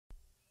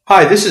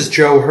Hi, this is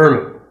Joe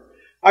Herman.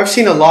 I've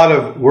seen a lot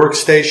of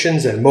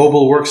workstations and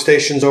mobile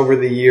workstations over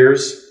the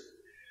years,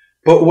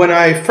 but when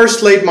I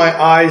first laid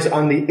my eyes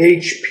on the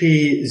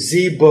HP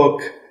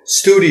ZBook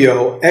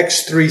Studio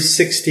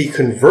X360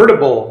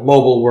 convertible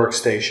mobile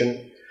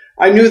workstation,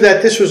 I knew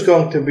that this was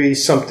going to be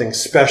something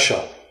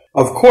special.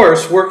 Of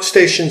course,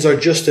 workstations are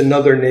just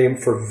another name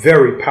for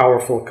very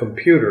powerful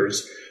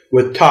computers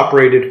with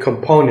top-rated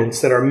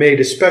components that are made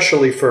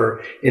especially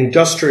for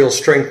industrial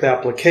strength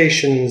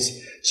applications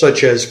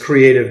such as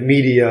creative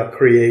media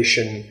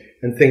creation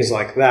and things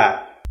like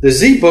that. The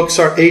ZBooks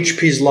are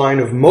HP's line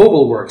of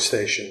mobile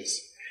workstations,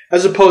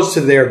 as opposed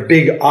to their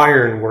big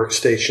iron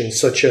workstations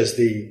such as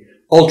the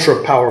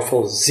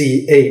ultra-powerful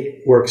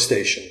Z8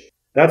 workstation.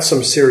 That's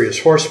some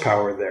serious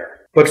horsepower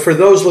there. But for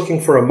those looking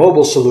for a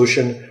mobile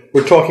solution,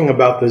 we're talking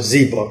about the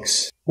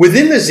ZBooks.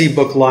 Within the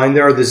ZBook line,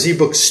 there are the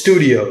ZBook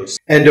Studios.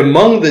 And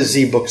among the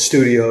ZBook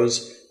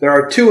Studios, there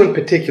are two in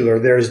particular.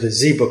 There's the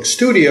ZBook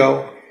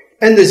Studio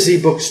and the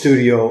ZBook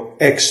Studio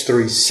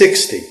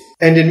X360.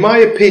 And in my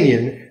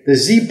opinion, the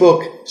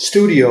ZBook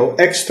Studio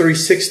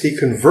X360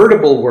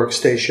 convertible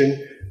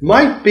workstation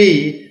might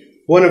be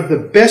one of the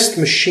best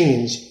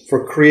machines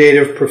for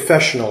creative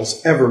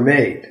professionals ever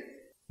made.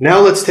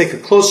 Now let's take a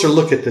closer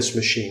look at this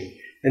machine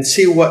and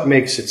see what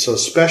makes it so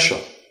special.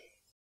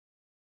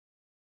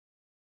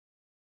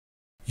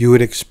 You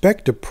would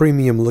expect a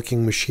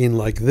premium-looking machine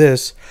like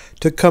this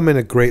to come in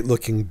a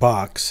great-looking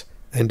box,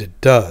 and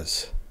it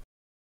does.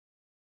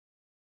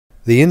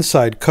 The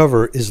inside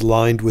cover is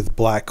lined with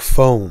black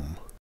foam.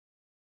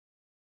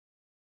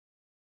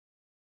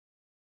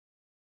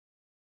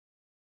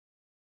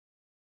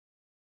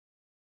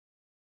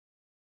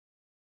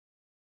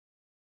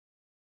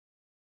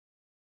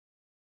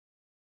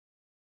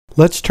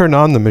 Let's turn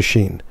on the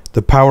machine.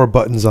 The power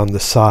button's on the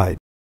side.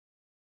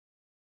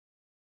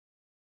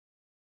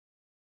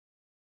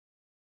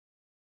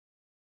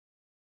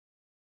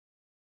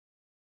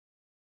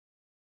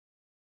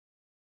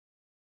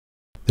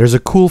 There's a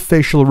cool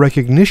facial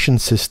recognition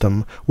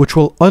system which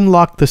will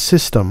unlock the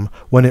system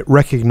when it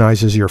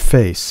recognizes your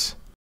face.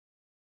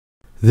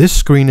 This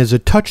screen is a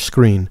touch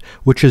screen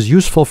which is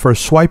useful for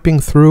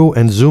swiping through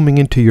and zooming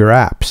into your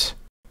apps.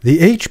 The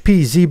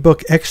HP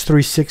ZBook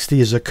X360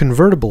 is a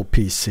convertible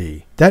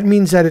PC. That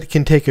means that it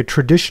can take a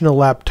traditional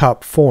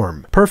laptop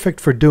form, perfect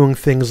for doing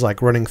things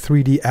like running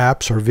 3D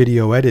apps or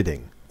video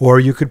editing. Or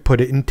you could put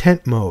it in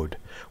tent mode,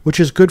 which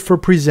is good for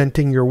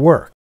presenting your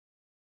work.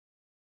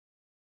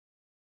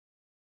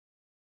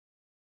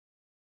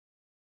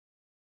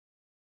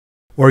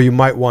 Or you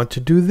might want to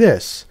do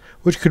this,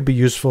 which could be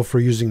useful for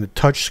using the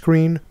touch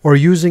screen or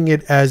using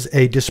it as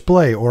a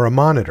display or a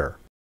monitor.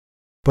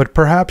 But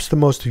perhaps the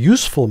most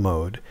useful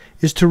mode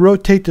is to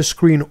rotate the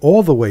screen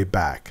all the way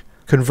back,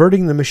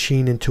 converting the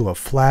machine into a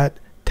flat,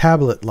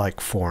 tablet-like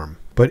form.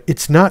 But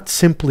it's not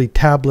simply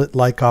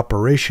tablet-like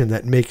operation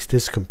that makes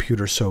this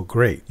computer so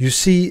great. You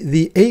see,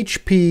 the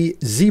HP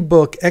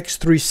ZBook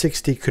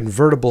X360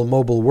 convertible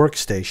mobile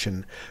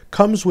workstation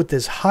comes with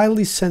this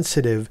highly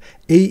sensitive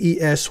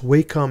AES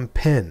Wacom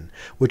pen,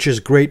 which is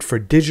great for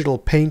digital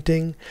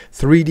painting,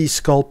 3D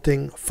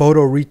sculpting,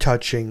 photo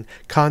retouching,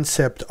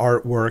 concept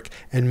artwork,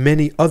 and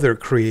many other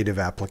creative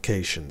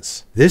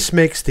applications. This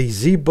makes the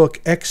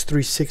ZBook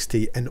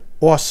X360 an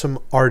awesome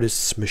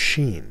artist's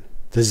machine.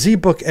 The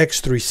ZBook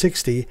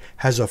X360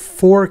 has a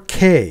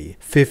 4K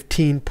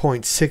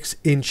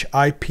 15.6-inch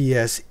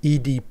IPS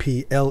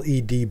EDP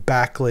LED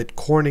backlit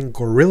Corning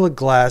Gorilla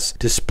Glass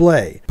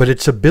display, but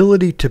its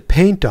ability to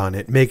paint on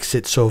it makes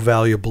it so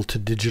valuable to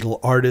digital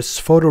artists,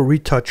 photo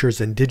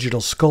retouchers, and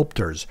digital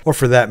sculptors, or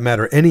for that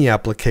matter any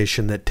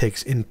application that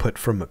takes input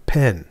from a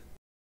pen.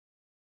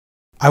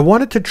 I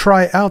wanted to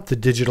try out the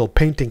digital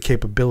painting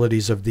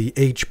capabilities of the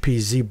HP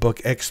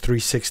ZBook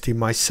X360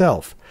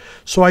 myself,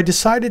 so I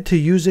decided to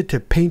use it to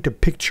paint a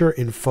picture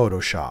in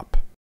Photoshop.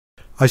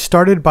 I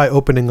started by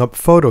opening up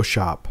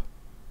Photoshop,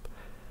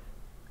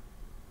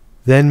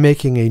 then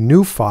making a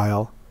new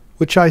file,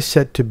 which I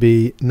set to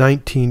be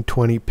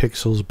 1920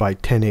 pixels by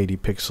 1080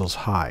 pixels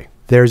high.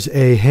 There's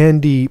a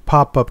handy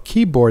pop-up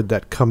keyboard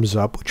that comes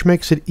up, which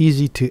makes it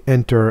easy to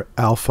enter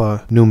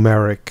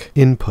alphanumeric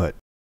input.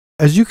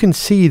 As you can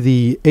see,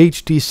 the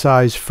HD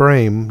size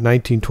frame,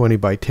 1920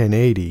 by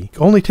 1080,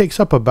 only takes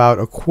up about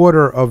a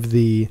quarter of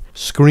the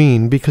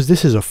screen because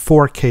this is a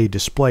 4K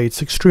display.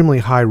 It's extremely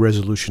high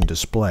resolution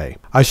display.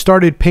 I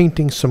started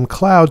painting some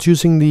clouds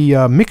using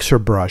the mixer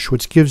brush,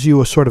 which gives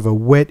you a sort of a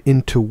wet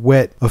into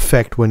wet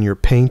effect when you're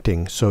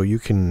painting, so you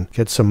can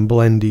get some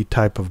blendy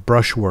type of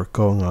brushwork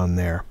going on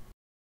there.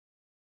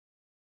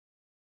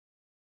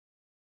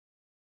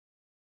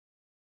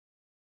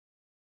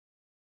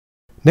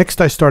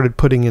 Next I started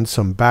putting in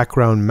some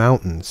background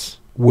mountains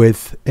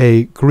with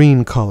a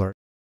green color.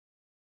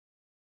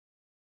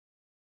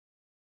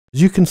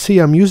 As you can see,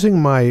 I'm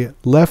using my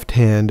left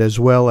hand as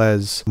well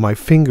as my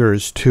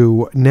fingers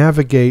to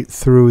navigate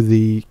through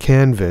the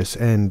canvas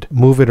and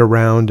move it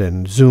around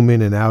and zoom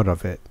in and out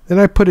of it. Then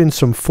I put in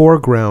some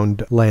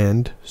foreground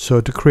land,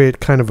 so to create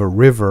kind of a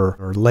river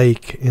or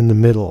lake in the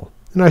middle.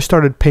 And I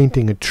started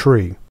painting a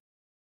tree.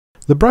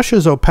 The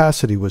brush's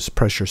opacity was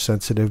pressure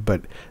sensitive,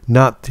 but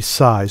not the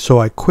size, so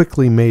I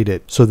quickly made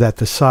it so that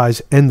the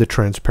size and the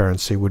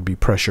transparency would be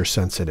pressure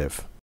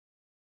sensitive.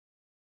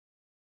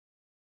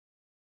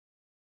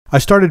 I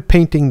started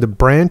painting the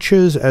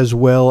branches as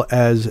well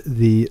as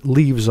the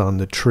leaves on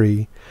the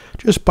tree,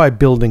 just by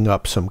building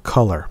up some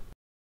color.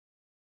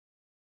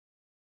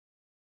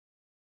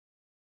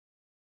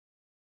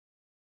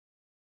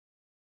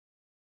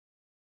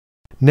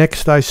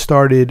 Next, I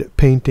started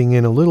painting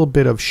in a little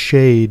bit of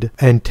shade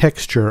and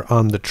texture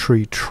on the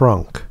tree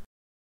trunk,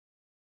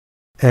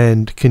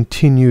 and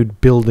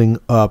continued building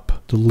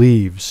up the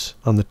leaves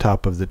on the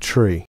top of the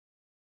tree.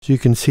 So you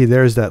can see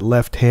there's that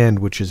left hand,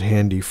 which is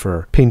handy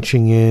for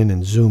pinching in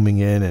and zooming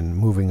in and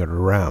moving it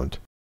around.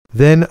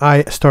 Then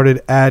I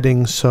started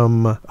adding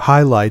some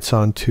highlights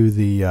onto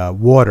the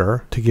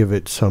water to give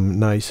it some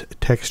nice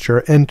texture,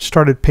 and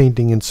started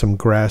painting in some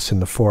grass in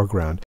the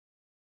foreground.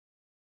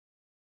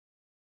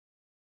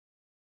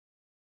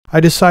 I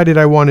decided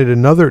I wanted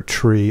another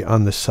tree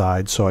on the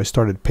side, so I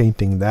started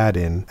painting that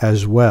in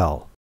as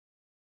well.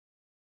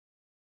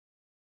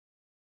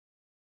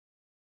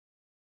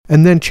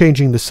 And then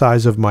changing the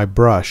size of my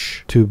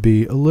brush to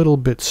be a little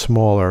bit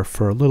smaller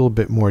for a little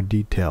bit more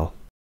detail.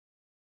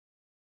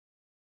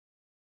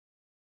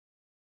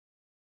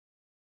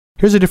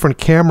 Here's a different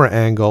camera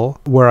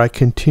angle where I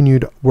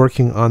continued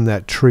working on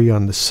that tree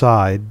on the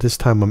side. This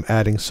time I'm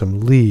adding some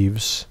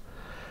leaves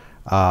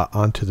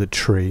onto the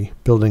tree,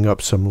 building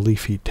up some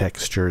leafy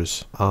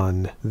textures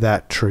on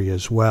that tree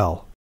as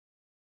well.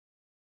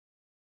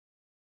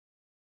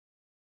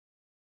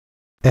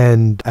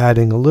 And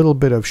adding a little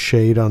bit of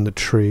shade on the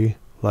tree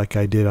like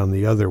I did on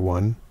the other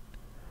one.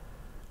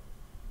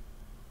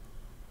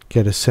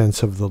 Get a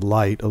sense of the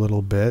light a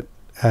little bit,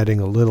 adding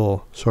a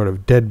little sort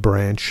of dead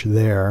branch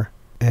there,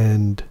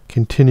 and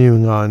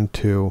continuing on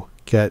to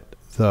get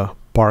the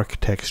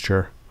bark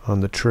texture on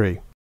the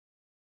tree.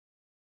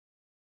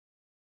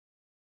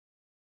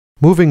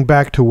 Moving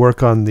back to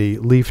work on the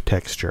leaf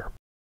texture.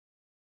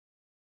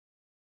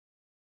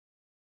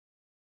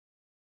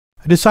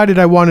 I decided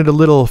I wanted a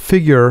little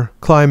figure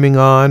climbing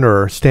on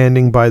or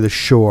standing by the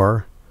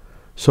shore,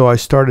 so I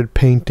started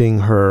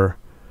painting her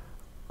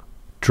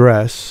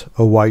dress,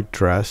 a white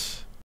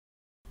dress,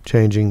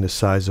 changing the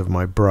size of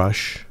my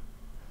brush.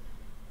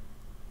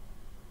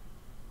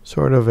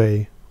 Sort of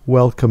a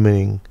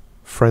welcoming,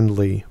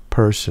 friendly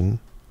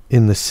person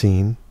in the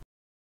scene.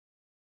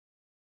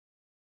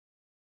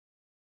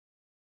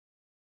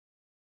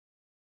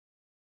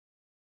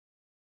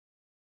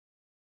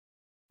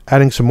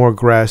 Adding some more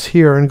grass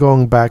here and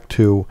going back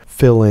to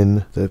fill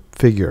in the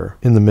figure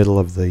in the middle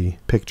of the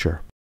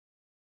picture.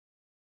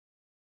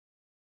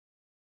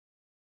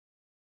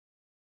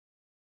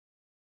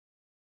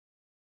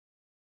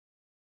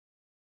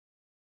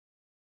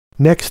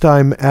 Next,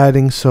 I'm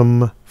adding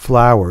some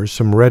flowers,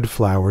 some red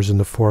flowers in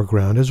the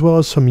foreground, as well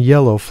as some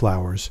yellow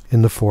flowers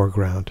in the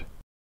foreground.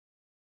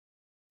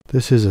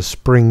 This is a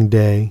spring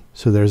day,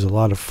 so there's a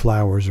lot of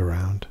flowers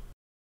around.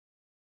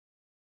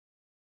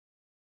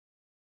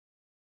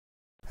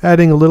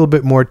 Adding a little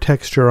bit more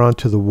texture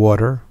onto the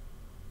water,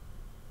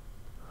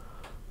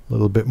 a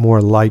little bit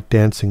more light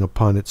dancing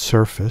upon its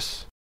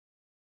surface,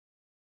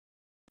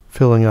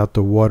 filling out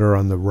the water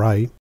on the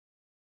right,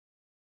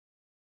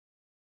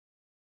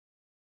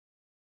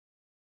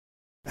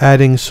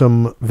 adding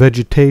some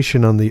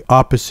vegetation on the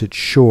opposite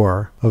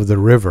shore of the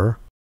river,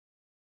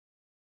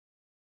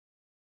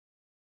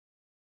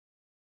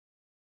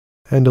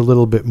 and a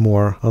little bit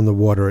more on the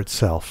water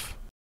itself.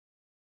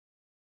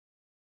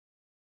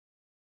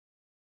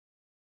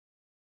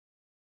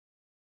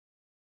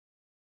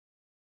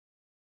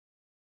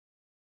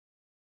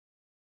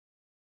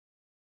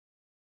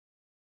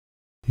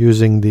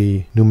 Using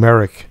the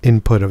numeric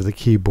input of the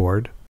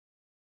keyboard,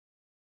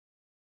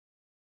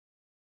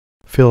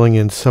 filling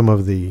in some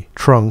of the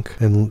trunk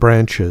and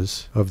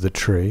branches of the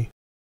tree,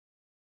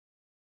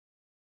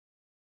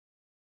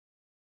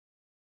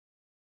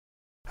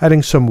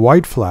 adding some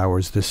white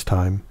flowers this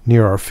time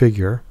near our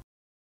figure,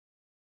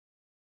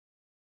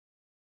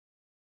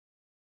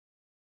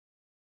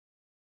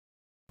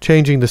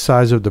 changing the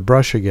size of the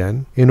brush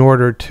again in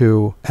order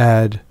to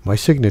add my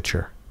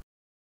signature.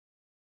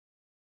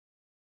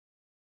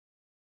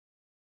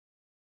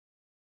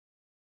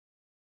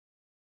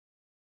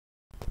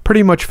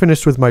 Pretty much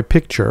finished with my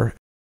picture.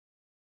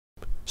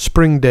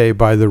 Spring day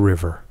by the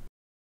river.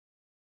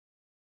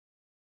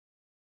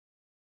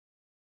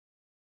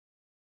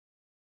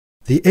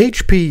 The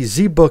HP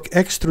ZBook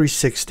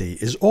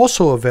X360 is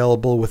also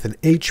available with an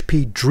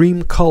HP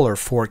Dream Color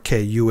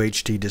 4K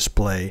UHD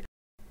display.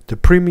 The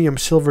premium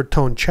silver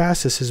tone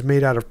chassis is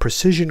made out of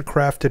precision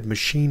crafted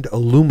machined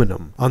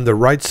aluminum. On the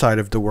right side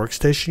of the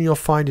workstation you'll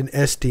find an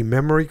SD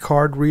memory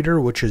card reader,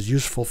 which is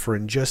useful for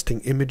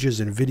ingesting images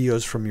and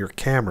videos from your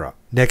camera.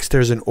 Next,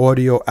 there's an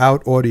audio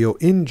out, audio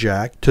in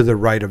jack. To the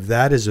right of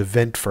that is a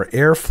vent for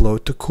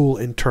airflow to cool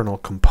internal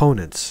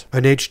components.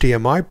 An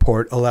HDMI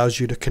port allows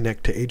you to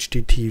connect to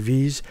HD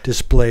TVs,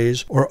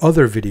 displays, or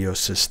other video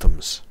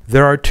systems.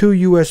 There are two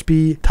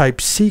USB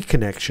Type-C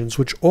connections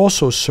which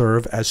also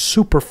serve as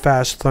super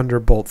fast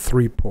Thunderbolt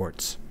 3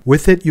 ports.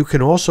 With it, you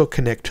can also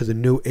connect to the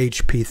new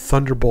HP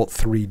Thunderbolt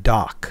 3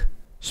 dock.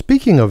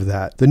 Speaking of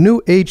that, the new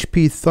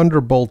HP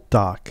Thunderbolt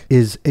dock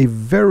is a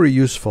very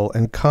useful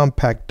and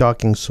compact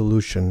docking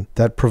solution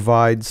that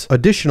provides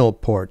additional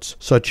ports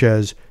such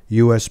as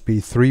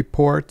USB 3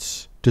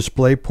 ports,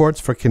 display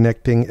ports for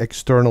connecting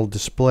external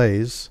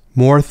displays,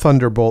 more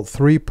Thunderbolt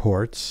 3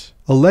 ports,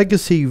 a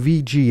legacy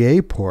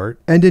VGA port,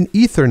 and an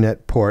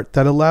Ethernet port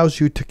that allows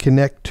you to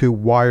connect to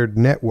wired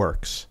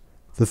networks.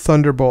 The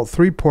Thunderbolt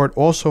 3 port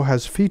also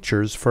has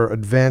features for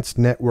advanced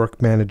network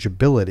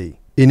manageability.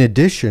 In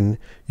addition,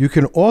 you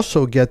can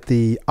also get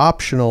the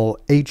optional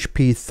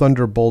HP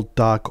Thunderbolt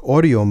dock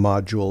audio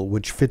module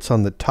which fits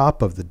on the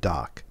top of the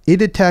dock.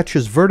 It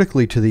attaches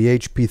vertically to the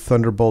HP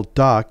Thunderbolt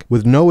dock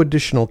with no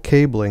additional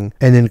cabling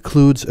and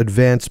includes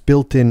advanced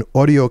built-in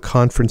audio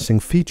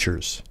conferencing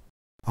features.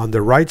 On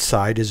the right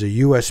side is a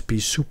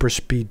USB super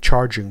speed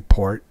charging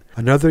port,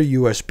 another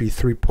USB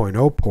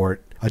 3.0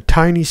 port, a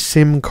tiny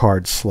SIM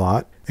card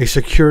slot, a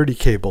security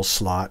cable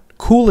slot,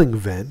 cooling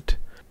vent,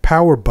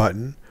 power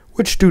button,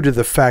 which due to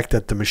the fact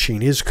that the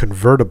machine is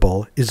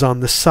convertible, is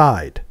on the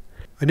side.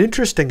 An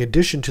interesting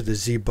addition to the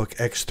ZBook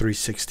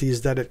X360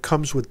 is that it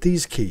comes with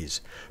these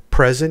keys: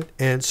 present,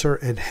 answer,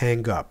 and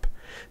hang up.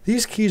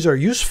 These keys are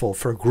useful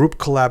for group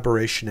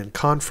collaboration and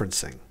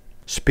conferencing.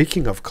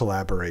 Speaking of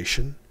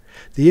collaboration,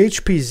 the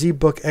HP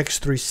ZBook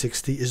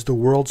X360 is the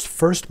world's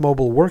first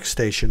mobile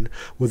workstation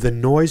with a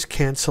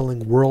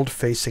noise-canceling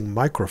world-facing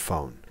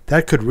microphone.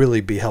 That could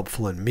really be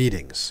helpful in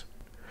meetings.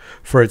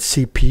 For its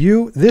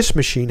CPU, this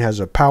machine has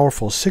a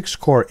powerful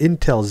 6-core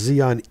Intel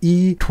Xeon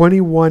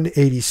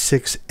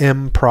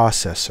E2186M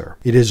processor.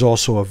 It is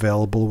also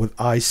available with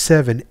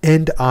i7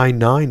 and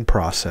i9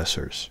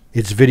 processors.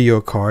 Its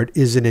video card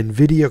is an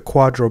NVIDIA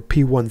Quadro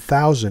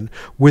P1000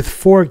 with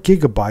 4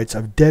 GB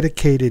of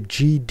dedicated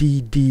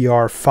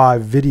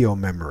GDDR5 video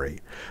memory,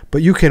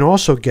 but you can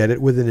also get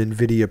it with an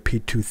NVIDIA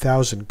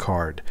P2000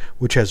 card,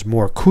 which has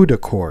more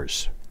CUDA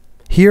cores.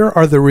 Here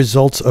are the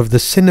results of the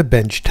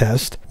Cinebench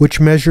test, which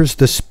measures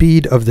the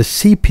speed of the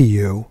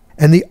CPU,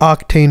 and the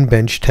Octane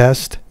Bench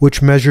test,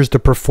 which measures the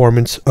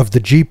performance of the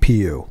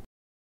GPU.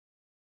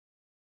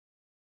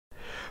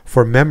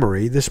 For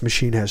memory, this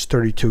machine has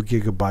 32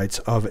 GB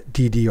of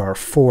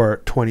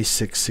DDR4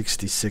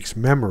 2666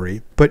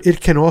 memory, but it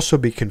can also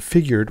be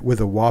configured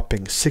with a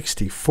whopping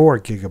 64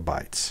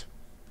 GB.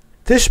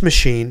 This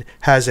machine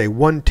has a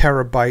 1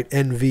 TB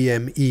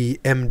NVMe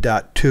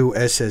M.2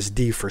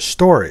 SSD for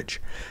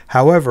storage.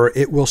 However,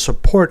 it will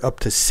support up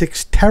to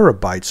 6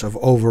 TB of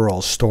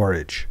overall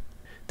storage.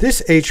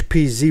 This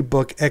HP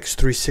ZBook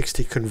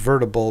X360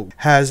 convertible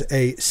has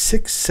a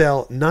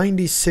 6-cell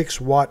 96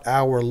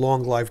 watt-hour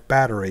long-life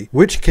battery,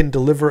 which can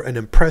deliver an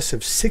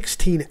impressive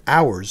 16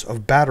 hours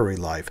of battery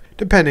life,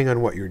 depending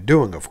on what you're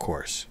doing, of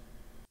course.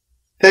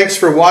 Thanks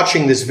for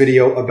watching this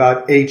video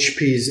about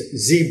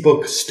HP's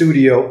ZBook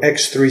Studio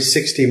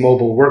X360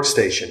 mobile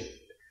workstation.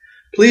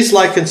 Please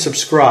like and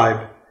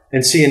subscribe,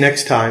 and see you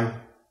next time.